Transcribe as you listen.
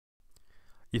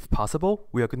If possible,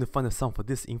 we are going to find the sum for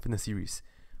this infinite series.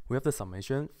 We have the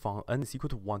summation from n is equal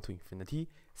to 1 to infinity,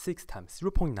 6 times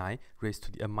 0.9 raised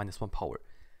to the n minus 1 power.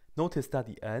 Notice that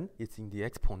the n is in the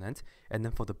exponent, and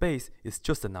then for the base, it's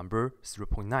just the number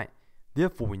 0.9.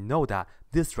 Therefore, we know that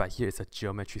this right here is a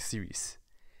geometric series.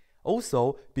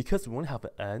 Also, because we only have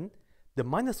an n, the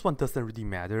minus 1 doesn't really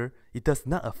matter. It does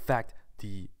not affect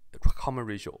the common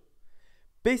ratio.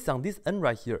 Based on this n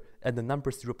right here and the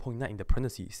number 0.9 in the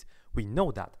parentheses, we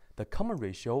know that the common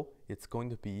ratio is going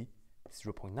to be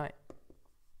 0.9.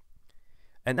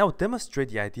 And I will demonstrate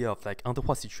the idea of like under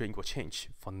what situation it will change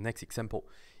for the next example.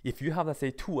 If you have, let's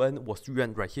say, 2n or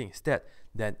 3n right here instead,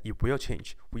 then it will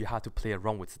change. We have to play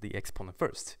around with the exponent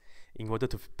first in order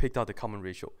to pick out the common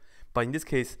ratio. But in this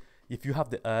case, if you have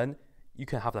the n, you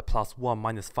can have the plus 1,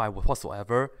 minus 5, or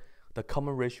whatsoever. The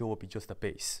common ratio will be just the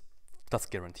base. That's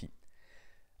guaranteed.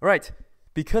 Alright,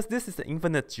 because this is the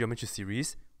infinite geometry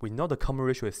series, we know the common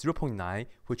ratio is 0.9,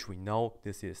 which we know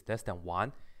this is less than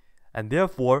 1. And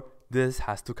therefore, this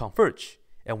has to converge.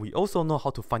 And we also know how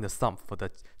to find the sum for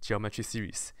the geometry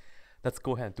series. Let's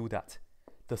go ahead and do that.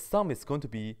 The sum is going to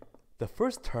be the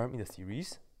first term in the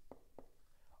series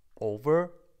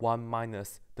over 1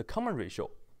 minus the common ratio.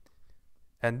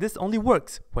 And this only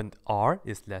works when r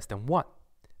is less than 1.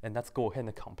 And let's go ahead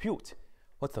and compute.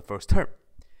 What's the first term?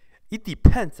 It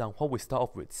depends on what we start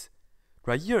off with.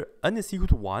 Right here, n is equal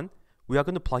to 1. We are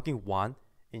going to plug in 1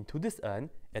 into this n,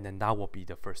 and then that will be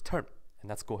the first term. And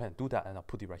let's go ahead and do that, and I'll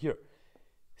put it right here.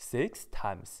 6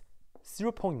 times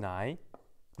 0.9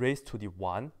 raised to the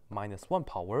 1 minus 1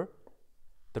 power.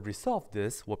 The result of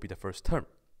this will be the first term.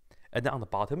 And then on the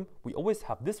bottom, we always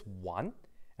have this 1,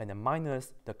 and then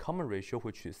minus the common ratio,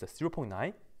 which is the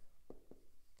 0.9.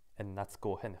 And let's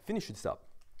go ahead and finish this up.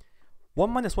 1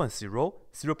 minus 1 is 0.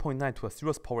 0.9 to the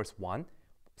 0th power is 1.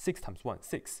 6 times 1 is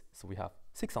 6. So we have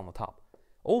 6 on the top.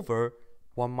 Over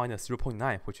 1 minus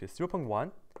 0.9, which is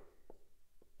 0.1.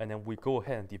 And then we go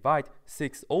ahead and divide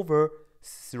 6 over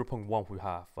 0.1. We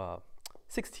have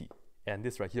 60. And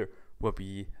this right here will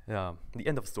be the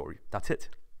end of the story. That's it.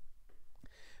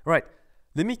 All right.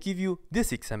 Let me give you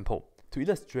this example to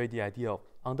illustrate the idea of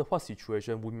under what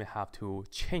situation we may have to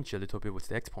change a little bit with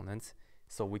the exponents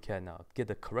so we can get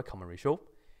the correct common ratio,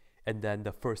 and then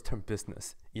the first term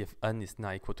business if n is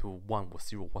not equal to 1 or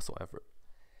 0 whatsoever.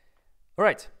 All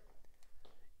right,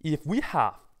 if we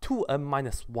have 2n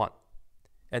minus 1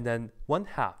 and then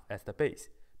 1/2 as the base,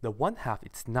 the 1/2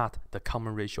 is not the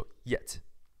common ratio yet.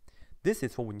 This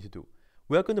is what we need to do.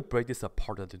 We are going to break this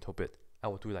apart a little bit. I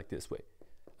will do it like this way.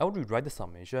 I will rewrite the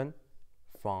summation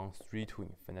from 3 to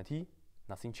infinity,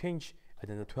 nothing changed, and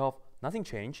then the 12, nothing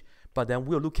changed, but then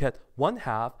we'll look at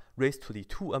 1/2 raised to the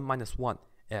 2n minus 1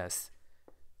 as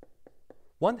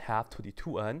 1/2 to the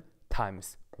 2n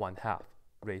times 1/2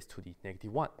 raised to the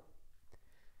negative 1.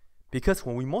 Because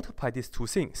when we multiply these two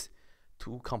things,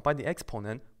 to combine the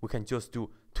exponent, we can just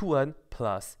do 2n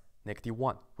plus negative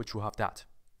 1, which will have that.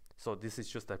 So this is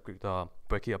just like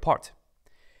breaking apart.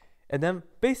 And then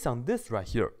based on this right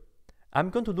here, I'm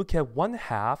going to look at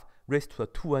 1/2 raised to the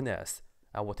 2n as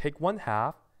I will take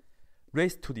 1/2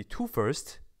 raised to the 2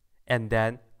 first, and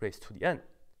then raised to the n.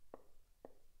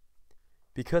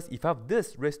 Because if I have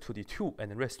this raised to the 2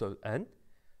 and then raised to the n,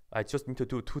 I just need to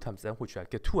do 2 times n, which I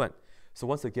get 2n. So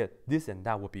once again, this and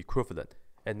that will be equivalent.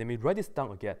 And let me write this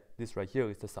down again. This right here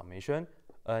is the summation.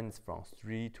 N is from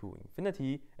 3 to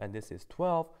infinity, and this is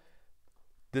 12.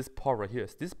 This part right here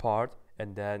is this part,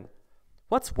 and then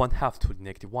what's 1/2 to the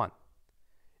negative 1?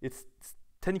 It's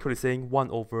technically saying 1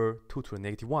 over 2 to the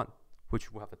negative 1,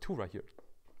 which will have a 2 right here.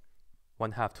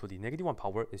 1/2 to the negative 1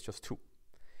 power is just 2.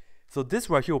 So this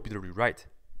right here will be the rewrite.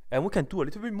 And we can do a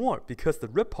little bit more because the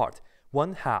red part,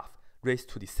 1/2 raised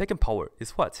to the second power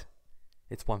is what?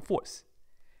 It's 1/4.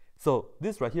 So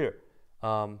this right here,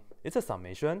 it's a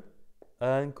summation.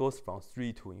 N goes from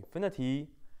 3 to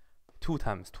infinity, 2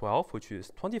 times 12, which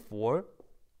is 24.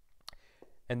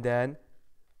 And then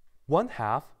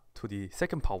 1/2 to the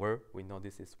second power, we know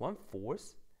this is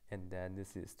 1/4, and then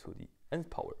this is to the nth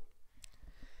power.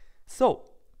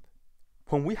 So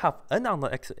when we have n on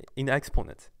in the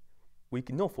exponent, we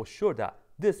know for sure that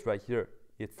this right here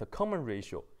is the common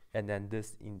ratio, and then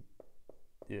this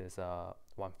is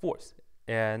 1/4,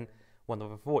 and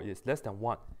 1/4 is less than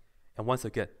 1. And once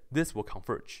again, this will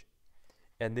converge.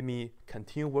 And let me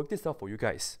continue work this out for you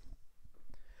guys.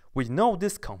 We know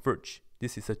this converge.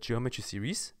 This is a geometry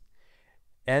series.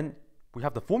 And we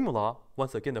have the formula.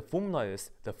 Once again, the formula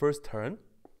is the first term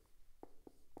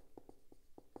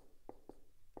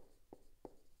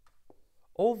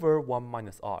over 1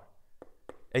 minus r.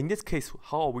 In this case,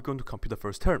 how are we going to compute the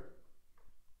first term?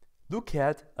 look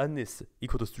at n is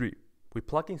equal to 3. We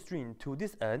plug in 3 into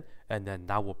this n, and then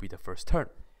that will be the first term.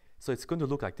 So it's going to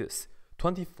look like this.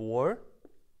 24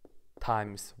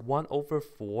 times 1 over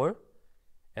 4,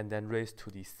 and then raised to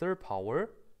the third power.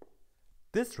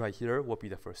 This right here will be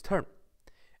the first term.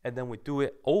 And then we do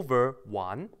it over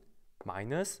 1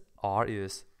 minus r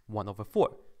is 1 over 4.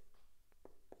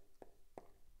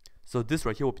 So this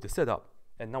right here will be the setup.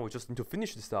 And now we just need to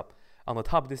finish this up. On the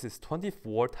top, this is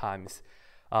 24 times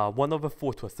 1 over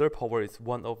 4 to a third power is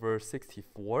 1 over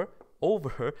 64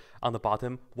 over, on the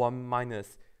bottom, 1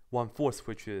 minus 1/4,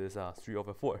 which is 3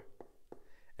 over 4.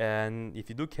 And if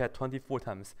you look at 24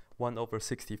 times 1 over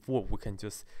 64, we can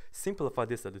just simplify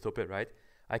this a little bit, right?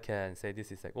 I can say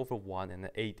this is like over 1, and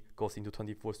then 8 goes into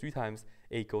 24 3 times,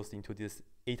 8 goes into this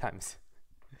 8 times.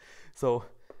 So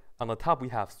on the top, we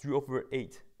have 3 over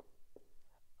 8.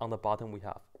 On the bottom, we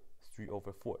have 3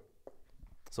 over 4.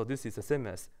 So this is the same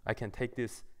as, I can take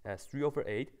this as 3 over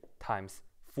 8 times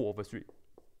 4 over 3.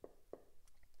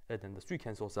 And then the 3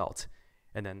 cancels out.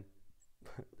 And then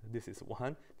this is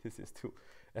 1, this is 2.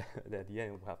 And at the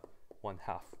end, we have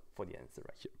 1/2 for the answer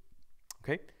right here.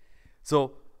 Okay?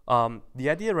 So the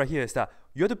idea right here is that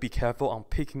you have to be careful on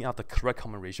picking out the correct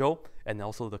common ratio and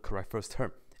also the correct first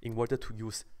term in order to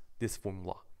use this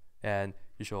formula. And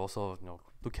you should also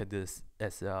look at this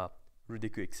as a really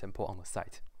good example on the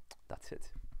site. That's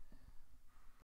it.